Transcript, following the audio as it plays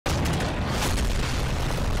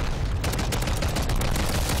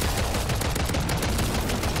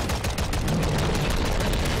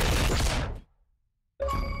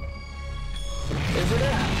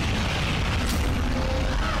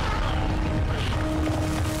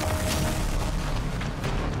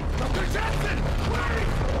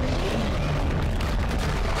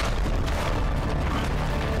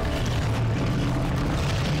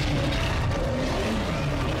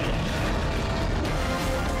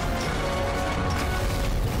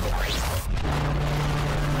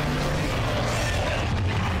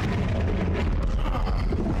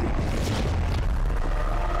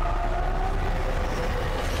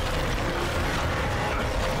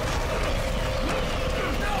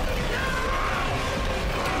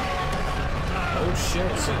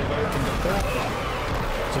shit, so they've opened the portal.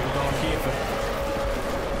 So we're going here for...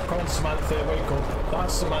 Come on, Samantha, wake up.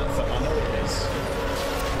 That's Samantha, I know it is.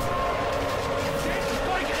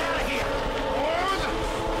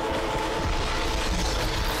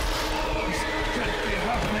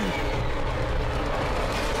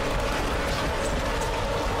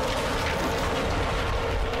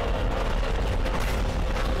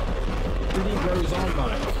 Goes on,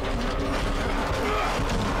 man.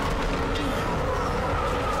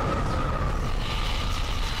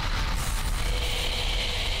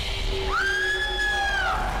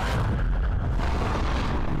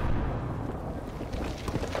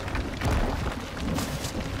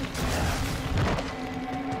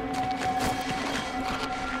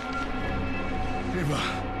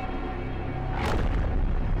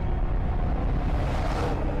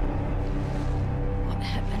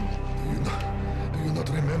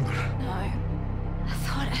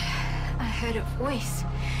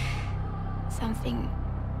 Something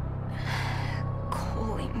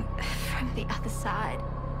calling from the other side.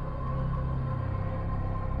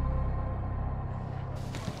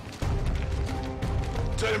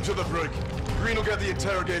 Take him to the brig. Green will get the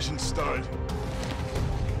interrogation started.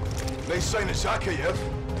 They sign a Zakayev.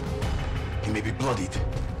 He may be bloodied,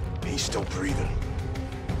 but he's still breathing.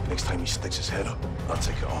 Next time he sticks his head up, I'll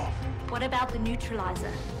take it off. What about the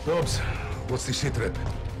neutralizer? Dobbs, what's the shit rep?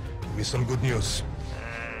 Give me some good news.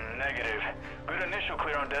 Negative. Good initial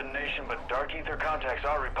clear on detonation, but dark ether contacts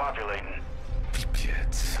are repopulating.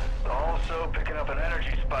 Pipet. Also picking up an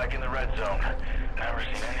energy spike in the red zone. Never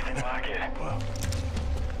seen anything like it. Well,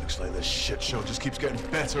 looks like this shit show just keeps getting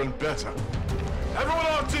better and better. Everyone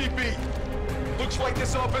on TP! Looks like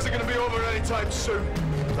this op isn't gonna be over anytime soon.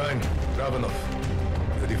 Fine. Grab enough.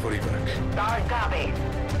 Ready for evac. Hard copy.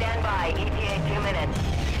 Stand by. ETA 2 minutes.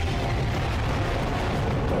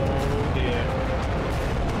 Oh dear.